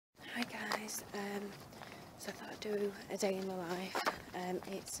So I thought I'd do a day in the life.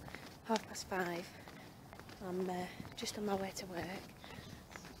 It's 5:30. I'm just on my way to work.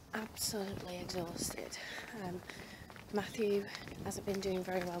 Absolutely exhausted. Matthew hasn't been doing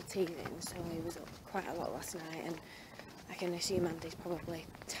very well teething, so he was up quite a lot last night, and I can assume Andy's probably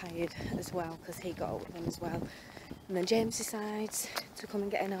tired as well because he got up with him as well. And then James decides to come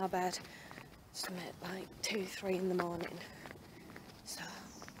and get in our bed something like 2, 3 in the morning. So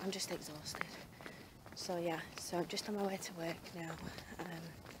I'm just exhausted. So yeah, so I'm just on my way to work now.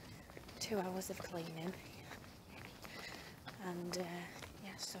 2 hours of cleaning, and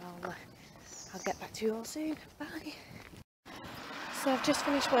yeah, so I'll get back to you all soon. Bye. So I've just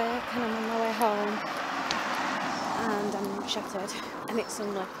finished work and I'm on my way home, and I'm shattered, and it's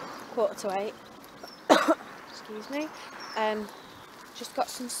only 7:45. Excuse me. Just got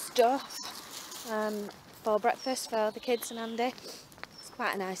some stuff for breakfast for the kids and Andy. It's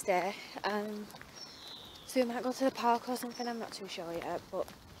quite a nice day. So we might go to the park or something, I'm not too sure yet, but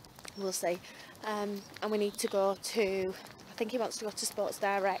we'll see. And we need to go to, I think he wants to go to Sports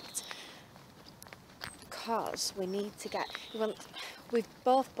Direct, because we need to get, we've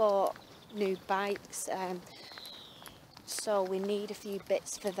both bought new bikes, so we need a few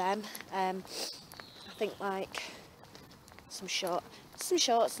bits for them. I think like some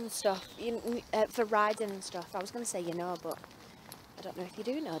shorts and stuff, for riding and stuff. I was going to say but I don't know if you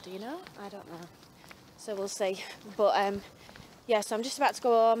do know. Do you know? I don't know. So we'll see. But yeah, so I'm just about to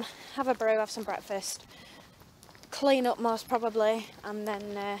go home, have a brew, have some breakfast, clean up most probably, and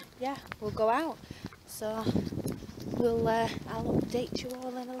then yeah, we'll go out. So I'll update you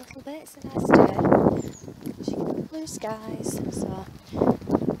all in a little bit. It's a nice day, blue skies. So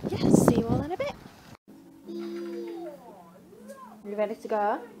yeah, see you all in a bit. Are you ready to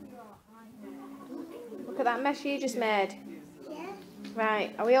go? Look at that mess you just made. Yeah.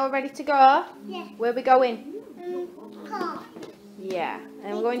 Right, are we all ready to go? Yeah. Where are we going? Car. Yeah,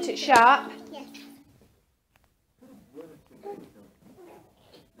 and we're going to shop. Yeah.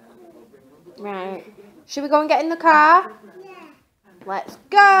 Right, should we go and get in the car? Yeah. Let's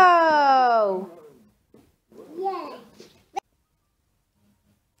go! Yeah.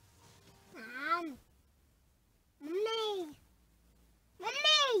 Mummy.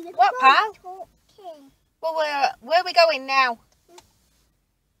 What, pal? Talking. Well, where are we going now?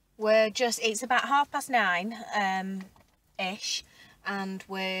 It's about 9:30, ish, and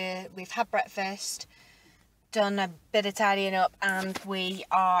we've had breakfast, done a bit of tidying up, and we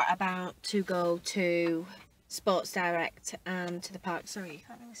are about to go to Sports Direct and to the park. Sorry, you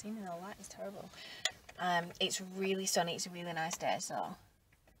can't really see me in the light, it's terrible. It's really sunny, it's a really nice day, so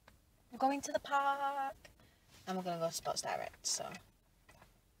we're going to the park and we're going to go to Sports Direct, so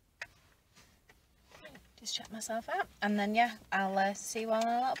just check myself out, and then yeah, I'll see you all in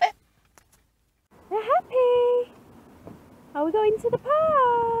a little bit. We're happy! Are we going to the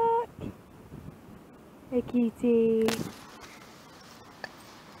park? Hey cutie.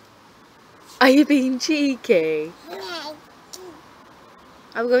 Are you being cheeky? Yeah.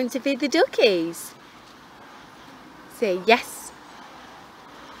 Are we going to feed the duckies? Say yes.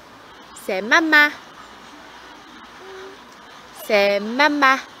 Say mama. Say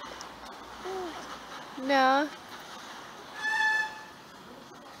mama. No.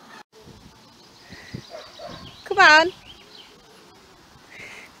 Come on.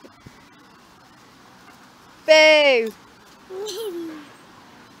 Boo.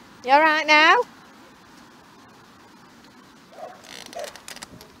 You alright now?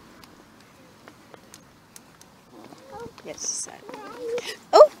 Yes, sir.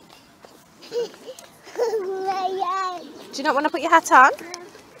 Oh! Do you not want to put your hat on?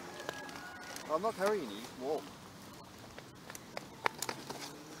 I'm not carrying you, walk.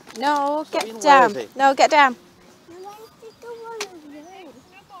 No, Stop get being down. lazy. No, get down.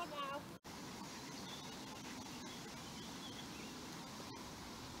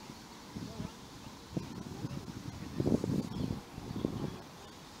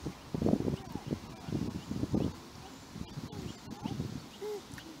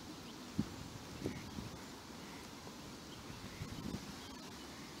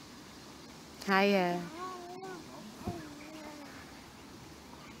 Hiya.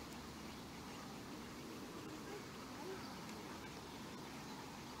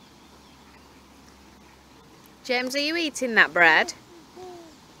 James, are you eating that bread?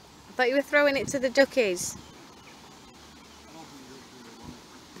 I thought you were throwing it to the duckies.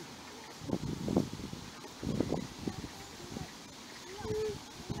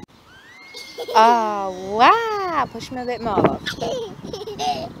 Oh, wow. Push me a bit more. Look.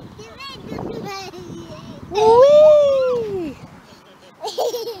 Whee!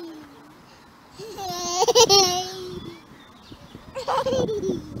 Is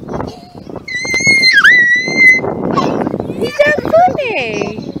that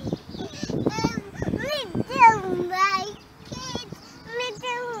funny? We don't like kids. We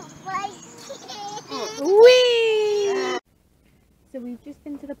don't like kids. Whee! So we've just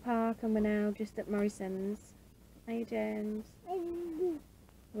been to the park and we're now just at Morrison's. Hey James.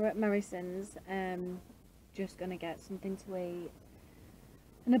 We're at Morrison's, just gonna get something to eat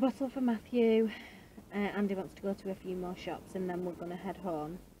and a bottle for Matthew. Andy wants to go to a few more shops and then we're gonna head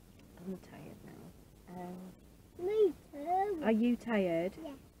home. I'm tired now. Me too. Are you tired?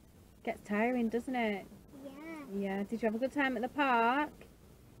 Yeah. Gets tiring, doesn't it? Yeah. Yeah. Did you have a good time at the park?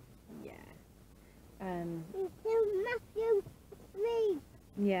 Yeah. Matthew, sleep.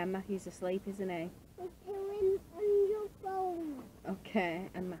 Yeah, Matthew's asleep, isn't he? On your phone. Okay,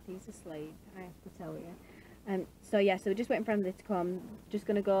 and Matthew's asleep, I have to tell you. So yeah, so we're just waiting for Andy to come. Just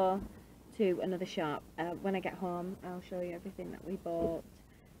gonna go to another shop. When I get home, I'll show you everything that we bought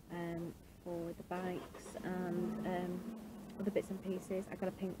for the bikes and other bits and pieces. I got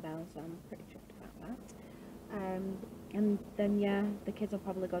a pink bell, so I'm pretty chuffed about that. And then yeah, the kids will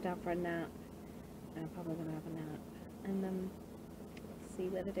probably go down for a nap. I'm probably gonna have a nap, and then see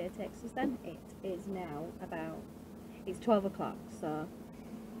where the day takes us then. It is now it's 12 o'clock, so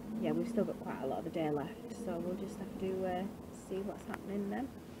yeah, we've still got quite a lot of the day left, so we'll just have to see what's happening then.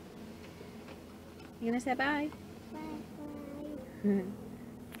 You gonna say bye? Bye.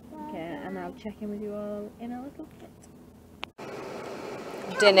 Okay, and I'll check in with you all in a little bit.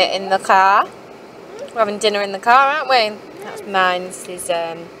 Dinner in the car. We're having dinner in the car, aren't we? That's mine. This is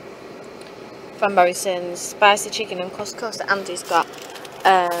from Morrison's spicy chicken and couscous. Andy's got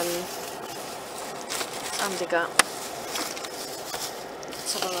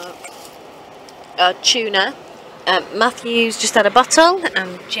let's have a look. Tuna. Matthew's just had a bottle,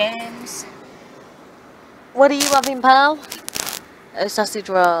 and James. What are you having, pal? A sausage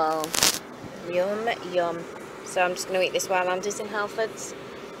roll. Yum, yum. So I'm just going to eat this while Andy's in Halfords,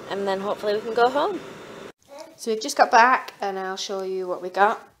 and then hopefully we can go home. So we've just got back, and I'll show you what we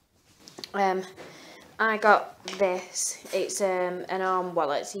got. I got this. It's an arm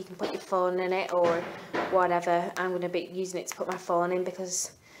wallet, so you can put your phone in it or whatever. I'm going to be using it to put my phone in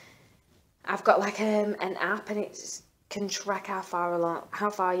because I've got like an app, and it can track how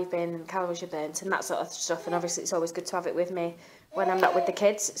far you've been and calories you burnt and that sort of stuff. And obviously it's always good to have it with me when I'm not with the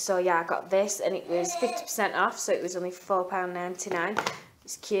kids. So yeah, I got this, and it was 50% off, so it was only £4.99.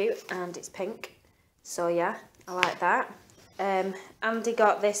 It's cute and it's pink, so yeah, I like that. Andy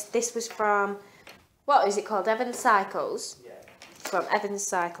got this. This was from, what is it called? Evans Cycles. Yeah. From Evans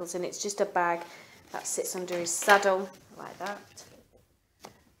Cycles, and it's just a bag that sits under his saddle like that,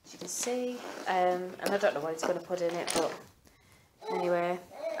 as you can see. And I don't know what he's going to put in it, but anyway,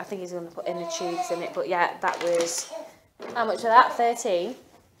 I think he's going to put inner tubes in it. But yeah, that was, how much was that? 13.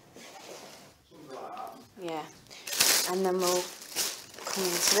 Yeah, and then we'll come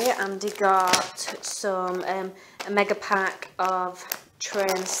into it. Andy got some a mega pack of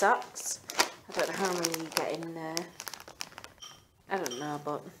train socks. I don't know how many you get in there. I don't know,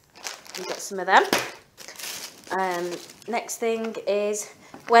 but we got some of them. Next thing is,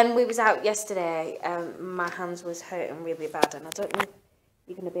 when we was out yesterday, my hands was hurting really bad, and I don't know if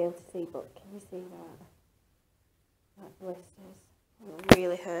you're going to be able to see, but can you see that? That blisters. It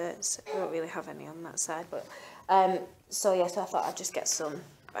really hurts. I don't really have any on that side, but so yeah, so I thought I'd just get some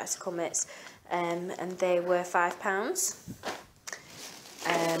bicycle mitts, and they were £5.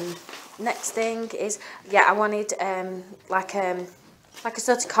 Next thing is, yeah, I wanted like a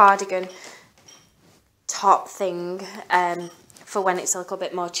sort of cardigan top thing for when it's a little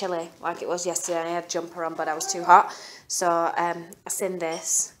bit more chilly, like it was yesterday. I had a jumper on, but I was too hot, so I seen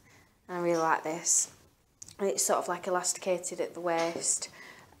this, and I really like this. And it's sort of like elasticated at the waist,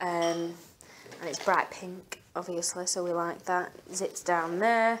 and it's bright pink, obviously, so we like that. Zips down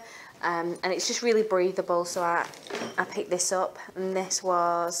there, and it's just really breathable, so I picked this up, and this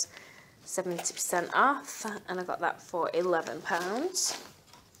was 70% off, and I got that for £11.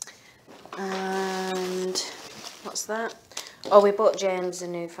 And what's that? Oh, we bought James a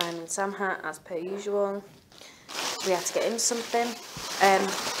new Fireman Sam hat, as per usual. We had to get him something.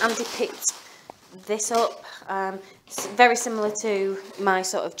 Andy picked this up. It's very similar to my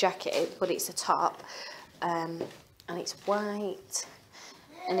sort of jacket, but it's a top, and it's white,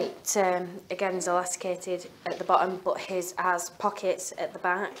 and it again is elasticated at the bottom, but his has pockets at the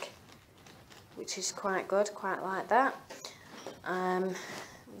back, which is quite good, quite like that.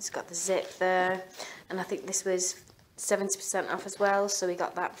 It's got the zip there, and I think this was 70% off as well, so we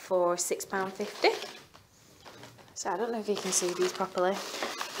got that for £6.50. So I don't know if you can see these properly.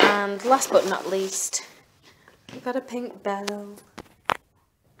 And last but not least, we've got a pink bell.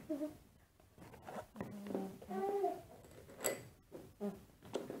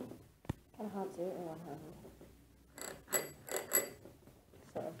 Kind of hard to do it in one hand.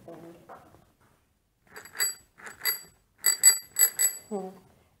 Sort of thing.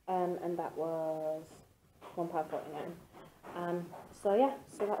 And that was £1.49. So yeah,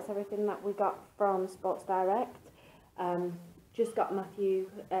 so that's everything that we got from Sports Direct. Just got Matthew,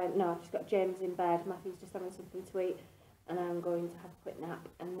 no, I've just got James in bed. Matthew's just having something to eat, and I'm going to have a quick nap,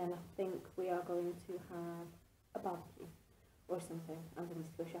 and then I think we are going to have a barbecue or something. I'm going to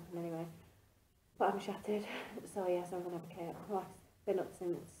go shopping anyway, but I'm shattered, so yes, I'm going to have a cake. Well, I've been up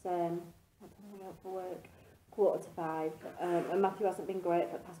since, what time am I up for work? 4:45, and Matthew hasn't been great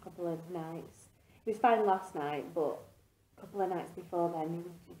for the past couple of nights. He was fine last night, but a couple of nights before then, he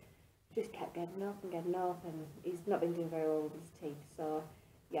was just kept getting up, and he's not been doing very well with his teeth, so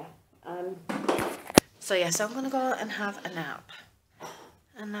yeah. So I'm going to go and have a nap,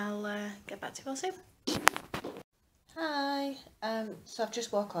 and I'll get back to you all soon. Hi, so I've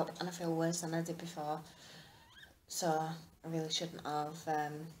just woke up and I feel worse than I did before, so I really shouldn't have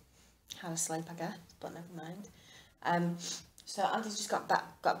had a sleep, I guess, but never mind. So Andy's just got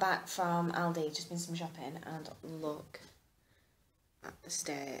back from Aldi, just been some shopping, and look at the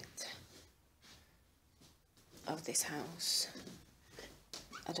state of this house.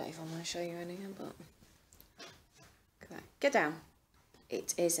 I don't even want to show you anything, but look at that. Get down.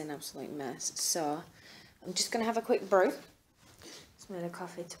 It is an absolute mess. So I'm just going to have a quick brew. Just made a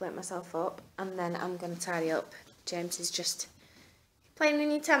coffee to wake myself up, and then I'm going to tidy up. James is just playing in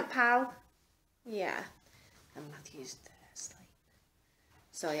your tent, pal. Yeah. And Matthew's there asleep.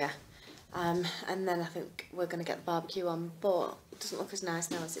 So yeah. And then I think we're going to get the barbecue on, but it doesn't look as nice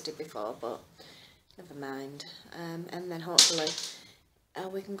now as it did before, but never mind. And then hopefully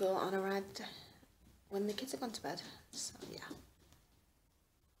we can go on a ride when the kids are gone to bed. So yeah.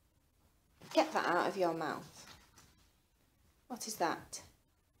 Get that out of your mouth. What is that?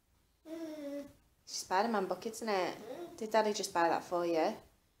 It's Spider-Man bucket, isn't it? Did Daddy just buy that for you?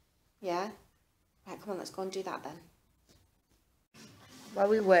 Yeah? Right, come on, let's go and do that then. Well,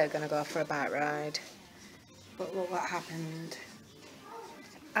 we were going to go for a bike ride, but look what happened.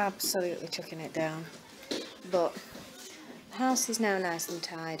 Absolutely chucking it down. But the house is now nice and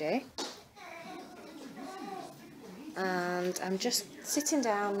tidy, and I'm just sitting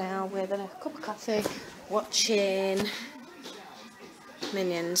down now with a cup of coffee, watching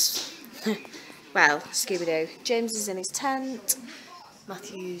Minions. Well, Scooby-Doo. James is in his tent.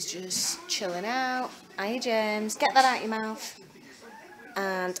 Matthew's just chilling out. Hiya, James. Get that out your mouth.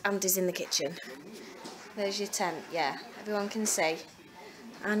 And Andy's in the kitchen. There's your tent. Yeah, everyone can see.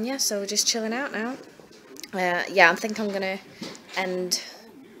 And yeah, so we're just chilling out now. Yeah, I think I'm gonna end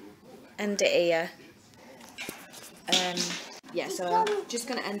it here. Yeah, so I'm just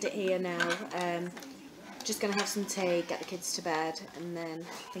gonna end it here now. Just gonna have some tea, get the kids to bed, and then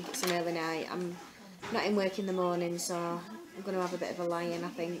I think it's an early night. I'm not in work in the morning, so I'm gonna have a bit of a lie-in, I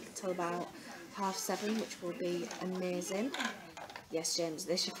think, till about 7:30, which will be amazing. Yes, James,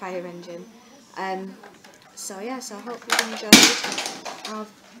 there's your fire engine. So yeah, so I hope you've enjoyed our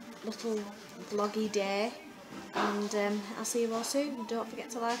little vloggy day, and I'll see you all soon. Don't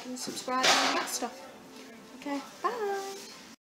forget to like and subscribe and all that stuff. Okay, bye.